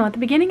Ivy. You know, at the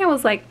beginning I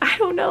was like, I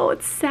don't know,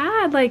 it's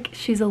sad, like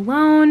she's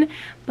alone,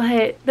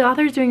 but the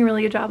author's doing a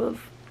really good job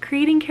of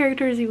creating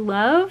characters you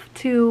love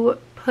to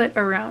put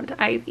around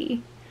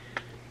Ivy.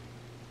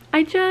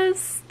 I'm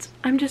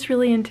just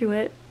really into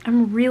it.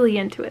 I'm really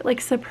into it,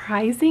 like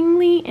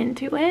surprisingly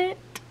into it.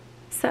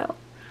 So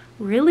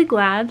really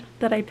glad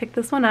that I picked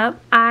this one up.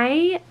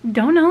 I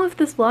don't know if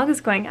this vlog is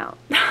going out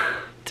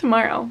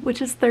tomorrow,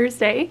 which is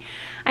Thursday.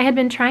 I had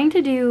been trying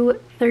to do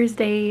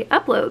Thursday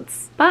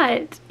uploads,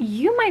 but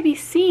you might be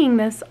seeing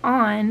this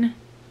on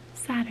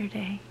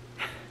Saturday.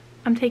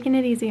 I'm taking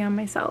it easy on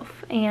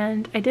myself,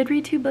 and I did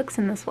read 2 books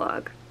in this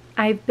vlog.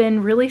 I've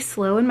been really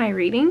slow in my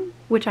reading,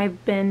 which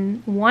I've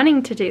been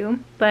wanting to do,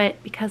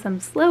 but because I'm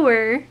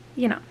slower,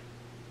 you know,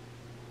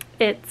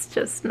 it's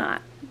just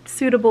not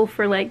suitable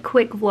for like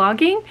quick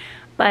vlogging.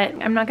 But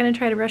I'm not going to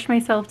try to rush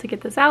myself to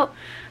get this out.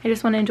 I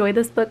just want to enjoy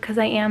this book because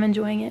I am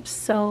enjoying it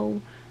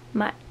so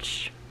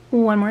much.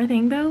 One more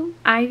thing though,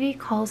 Ivy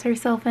calls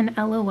herself an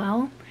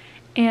LOL,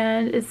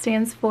 and it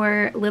stands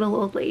for little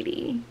old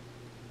lady.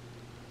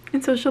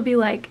 And so she'll be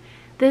like,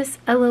 this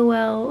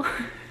LOL,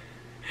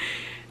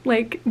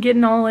 like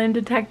getting all in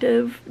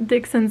Detective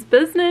Dixon's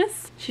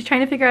business. She's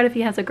trying to figure out if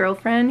he has a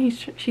girlfriend.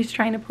 She's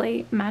trying to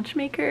play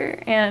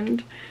matchmaker,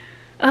 and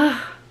I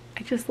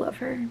just love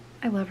her.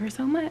 I love her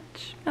so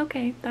much.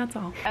 Okay, that's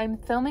all. I'm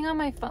filming on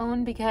my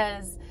phone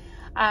because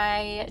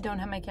I don't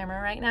have my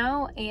camera right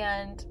now,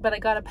 but I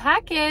got a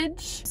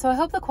package, so I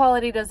hope the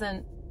quality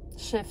doesn't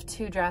shift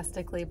too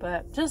drastically,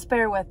 but just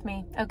bear with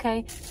me,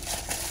 okay?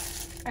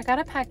 I got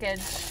a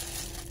package.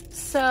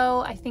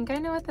 So I think I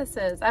know what this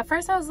is. At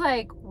first I was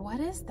like, what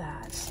is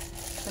that?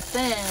 But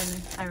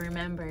then I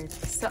remembered.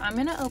 So I'm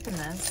gonna open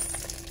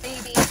this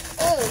baby.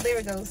 Oh, there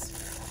it goes.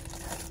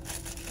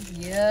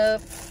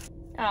 Yep.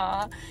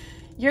 Aw.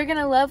 You're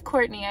gonna love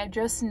Courtney, I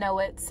just know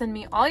it. Send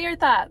me all your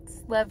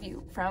thoughts. Love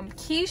you. From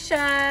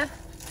Keisha.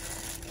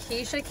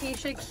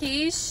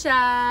 Keisha.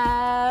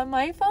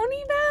 My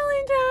Phony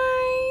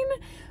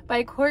Valentine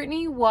by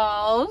Courtney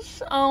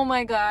Walsh. Oh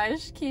my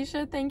gosh,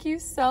 Keisha, thank you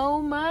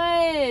so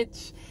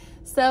much.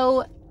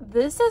 So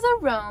this is a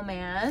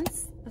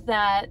romance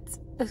that,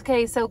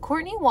 okay, so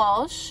Courtney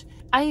Walsh,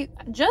 I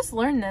just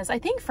learned this, I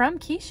think from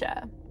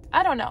Keisha.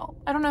 I don't know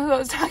who I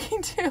was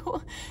talking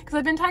to, because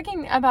I've been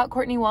talking about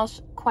Courtney Walsh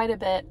quite a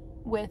bit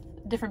with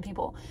different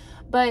people.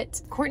 But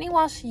Courtney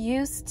Walsh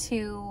used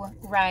to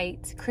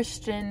write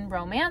Christian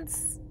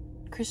romance,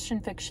 Christian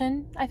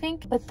fiction, I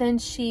think. But then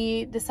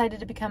she decided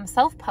to become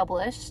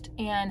self-published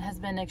and has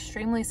been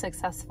extremely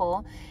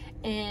successful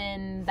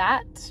in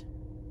that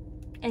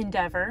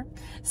endeavor.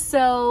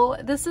 So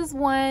this is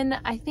one,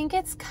 I think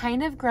it's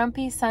kind of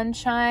grumpy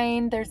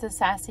sunshine. There's a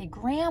sassy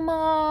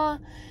grandma.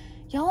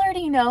 Y'all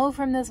already know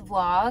from this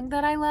vlog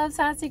that I love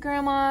sassy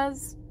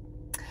grandmas.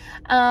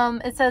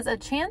 It says, a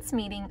chance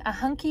meeting, a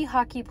hunky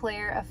hockey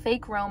player, a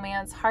fake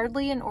romance,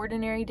 hardly an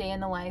ordinary day in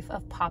the life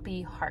of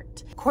Poppy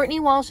Hart. Courtney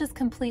Walsh is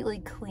completely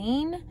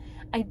clean.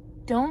 I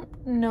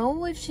don't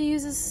know if she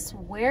uses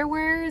swear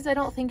words. I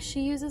don't think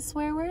she uses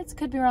swear words.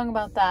 Could be wrong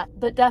about that.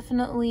 But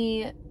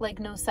definitely like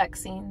no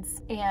sex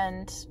scenes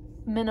and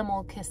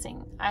minimal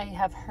kissing, I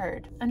have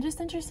heard. I'm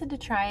just interested to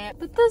try it.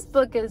 But this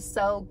book is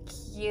so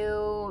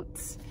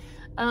cute.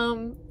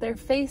 They're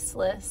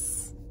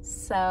faceless,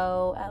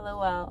 so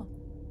LOL,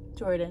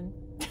 Jordan.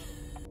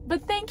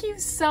 But thank you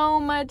so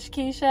much,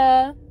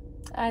 Keisha.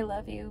 I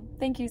love you.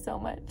 Thank you so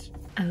much.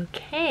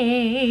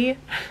 Okay.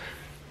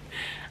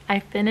 I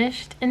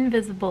finished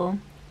Invisible,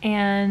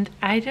 and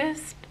I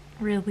just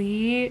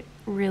really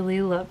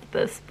loved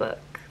this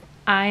book.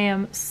 I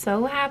am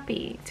so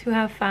happy to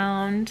have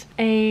found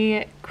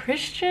a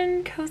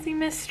Christian cozy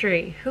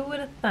mystery. Who would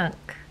have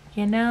thunk?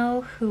 You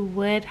know, who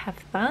would have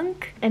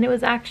thunk? And it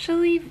was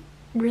actually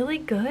really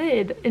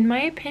good, in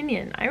my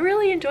opinion. I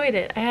really enjoyed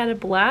it. I had a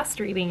blast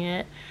reading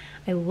it.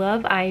 I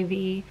love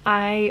Ivy.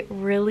 I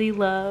really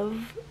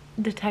love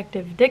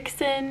Detective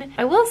Dixon.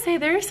 I will say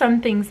there are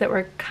some things that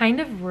were kind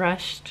of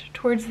rushed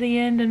towards the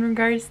end in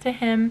regards to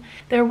him.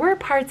 There were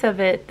parts of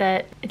it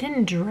that it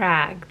didn't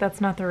drag,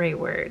 that's not the right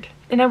word.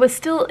 And I was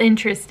still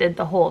interested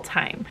the whole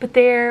time. But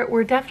there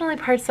were definitely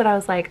parts that I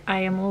was like, I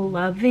am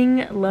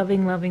loving,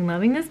 loving, loving,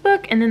 loving this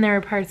book. And then there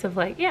were parts of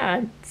like,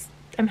 yeah,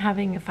 I'm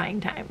having a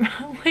fine time.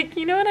 Like,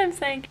 you know what I'm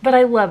saying? But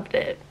I loved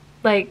it.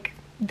 Like,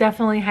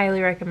 definitely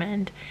highly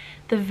recommend.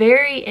 The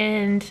very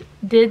end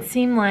did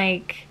seem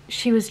like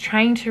she was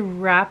trying to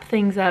wrap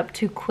things up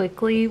too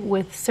quickly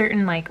with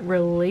certain like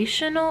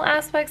relational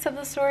aspects of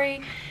the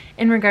story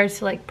in regards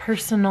to like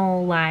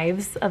personal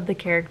lives of the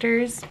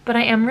characters. But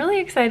I am really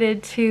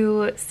excited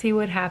to see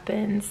what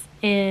happens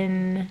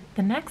in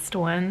the next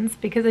ones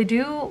because I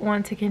do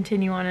want to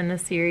continue on in the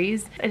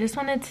series. I just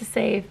wanted to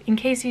say, in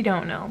case you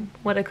don't know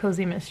what a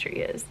cozy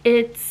mystery is,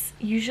 it's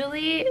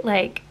usually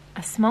like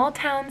a small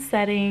town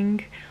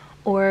setting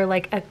or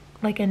like a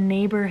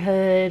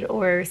neighborhood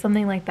or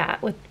something like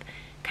that with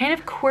kind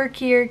of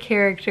quirkier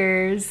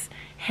characters,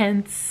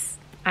 hence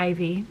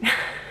Ivy.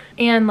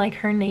 And like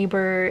her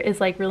neighbor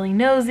is like really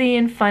nosy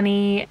and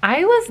funny.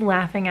 I was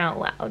laughing out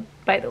loud,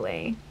 by the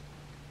way,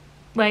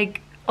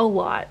 like a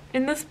lot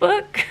in this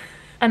book,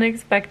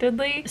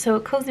 unexpectedly. So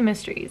cozy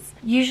mysteries.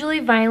 Usually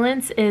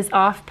violence is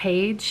off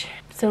page.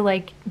 So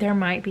like there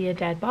might be a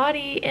dead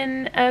body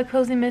in a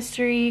cozy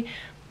mystery,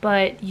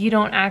 but you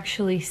don't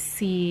actually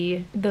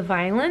see the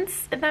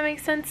violence, if that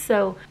makes sense.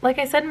 So like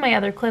I said in my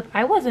other clip,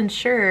 I wasn't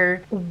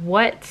sure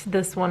what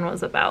this one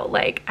was about.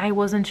 Like I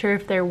wasn't sure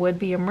if there would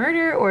be a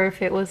murder or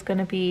if it was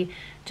gonna be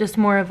just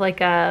more of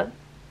like a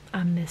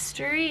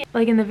mystery.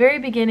 Like in the very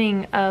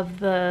beginning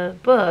of the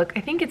book, I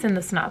think it's in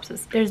the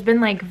synopsis, there's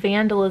been like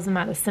vandalism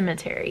at a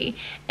cemetery.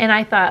 And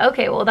I thought,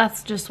 okay, well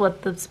that's just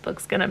what this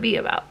book's gonna be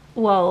about.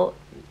 Well,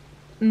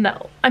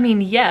 no. I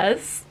mean,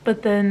 yes,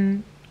 but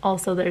then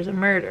also there's a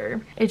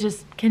murder. It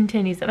just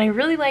continues. And I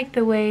really like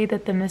the way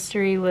that the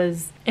mystery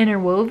was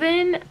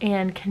interwoven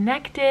and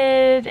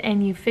connected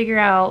and you figure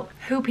out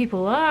who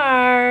people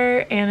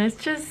are and it was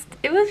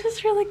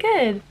just really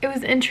good. It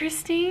was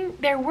interesting.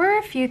 There were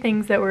a few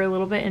things that were a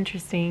little bit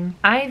interesting.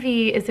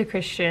 Ivy is a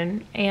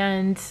Christian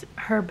and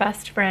her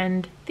best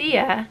friend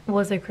Thea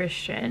was a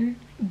Christian,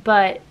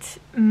 but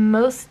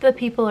most of the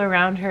people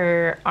around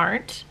her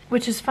aren't,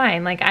 which is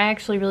fine. Like I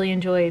actually really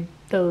enjoyed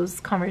those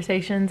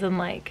conversations and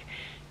like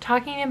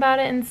talking about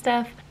it and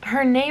stuff.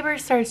 Her neighbor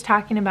starts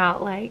talking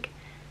about like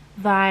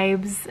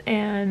vibes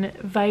and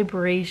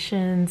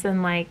vibrations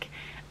and like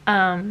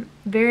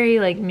very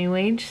like new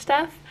age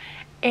stuff.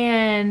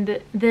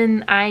 And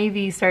then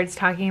Ivy starts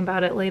talking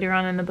about it later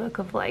on in the book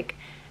of like,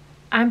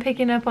 I'm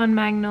picking up on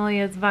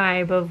Magnolia's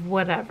vibe of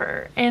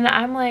whatever. And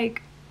I'm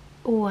like,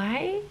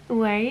 why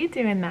are you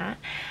doing that?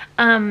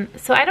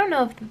 So I don't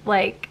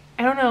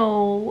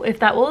know if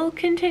that will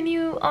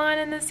continue on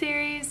in the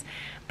series,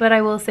 but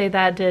I will say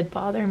that did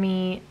bother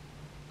me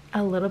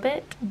a little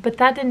bit, but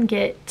that didn't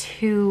get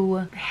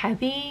too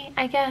heavy,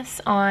 I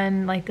guess,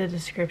 on like the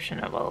description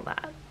of all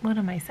that. What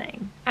am I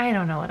saying? I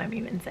don't know what I'm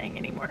even saying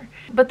anymore.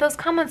 But those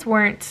comments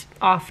weren't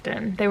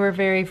often. They were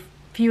very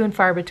few and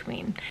far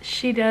between.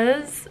 She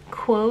does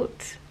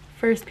quote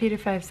 1 Peter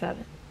 5:7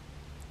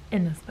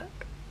 in this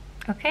book.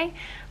 Okay?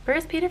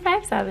 1 Peter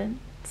 5:7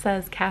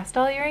 says, "Cast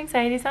all your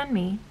anxieties on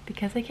me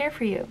because I care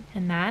for you."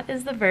 And that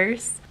is the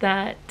verse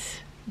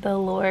that the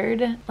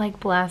Lord like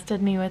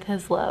blasted me with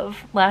his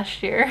love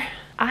last year.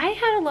 I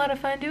had a lot of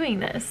fun doing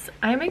this.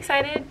 I'm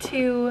excited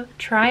to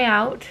try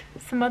out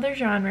some other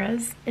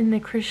genres in the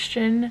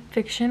Christian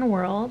fiction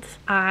world.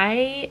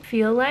 I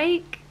feel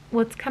like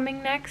what's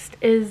coming next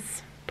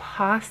is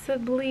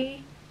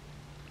possibly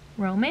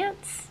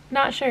romance.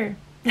 Not sure.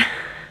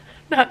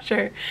 Not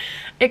sure.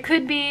 It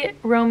could be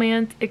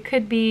romance. It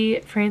could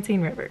be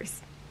Francine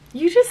Rivers.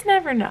 You just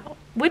never know.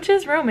 Which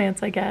is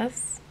romance, I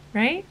guess.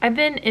 Right? I've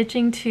been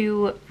itching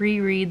to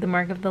reread The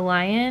Mark of the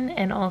Lion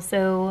and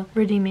also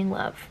Redeeming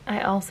Love.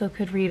 I also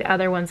could read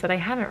other ones that I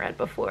haven't read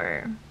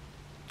before.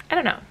 I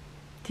don't know.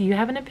 Do you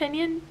have an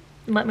opinion?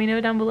 Let me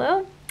know down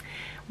below.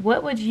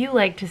 What would you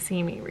like to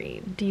see me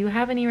read? Do you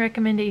have any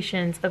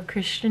recommendations of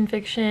Christian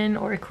fiction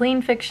or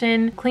clean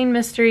fiction, clean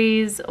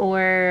mysteries,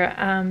 or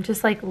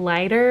just like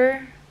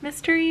lighter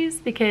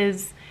mysteries?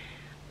 Because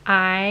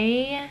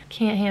I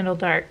can't handle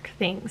dark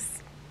things.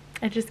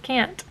 I just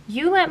can't.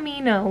 You let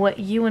me know what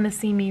you want to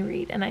see me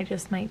read and I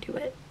just might do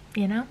it,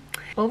 you know?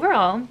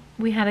 Overall,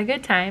 we had a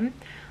good time.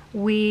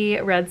 We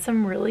read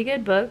some really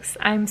good books.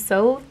 I'm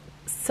so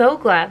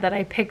glad that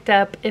I picked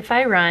up If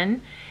I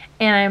Run,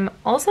 and I'm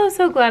also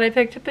so glad I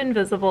picked up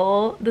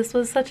Invisible. This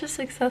was such a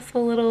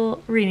successful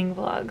little reading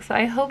vlog, so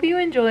I hope you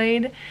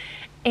enjoyed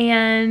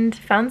and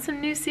found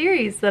some new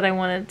series that I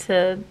wanted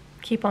to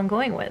keep on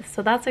going with,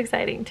 so that's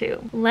exciting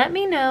too. Let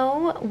me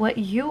know what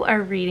you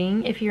are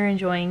reading if you're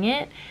enjoying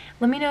it.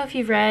 Let me know if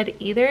you've read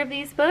either of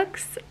these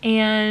books,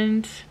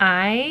 and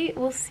I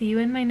will see you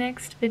in my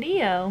next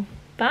video.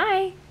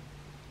 Bye!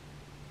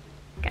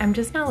 I'm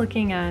just now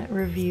looking at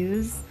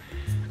reviews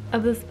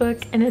of this book,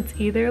 and it's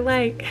either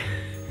like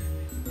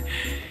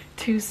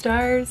 2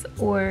 stars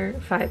or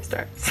 5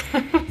 stars.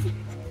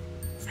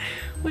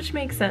 Which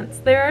makes sense.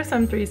 There are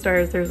some 3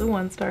 stars, there's a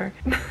 1 star.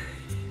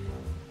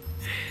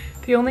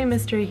 The only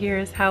mystery here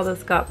is how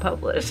this got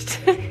published.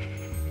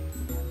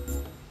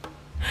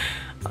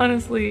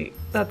 Honestly,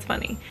 that's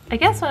funny. I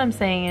guess what I'm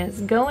saying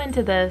is go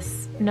into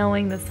this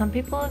knowing that some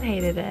people have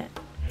hated it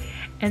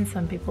and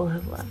some people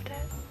have loved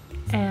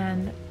it.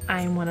 And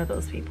I'm one of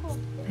those people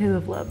who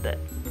have loved it.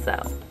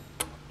 So,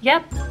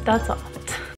 yep, that's all.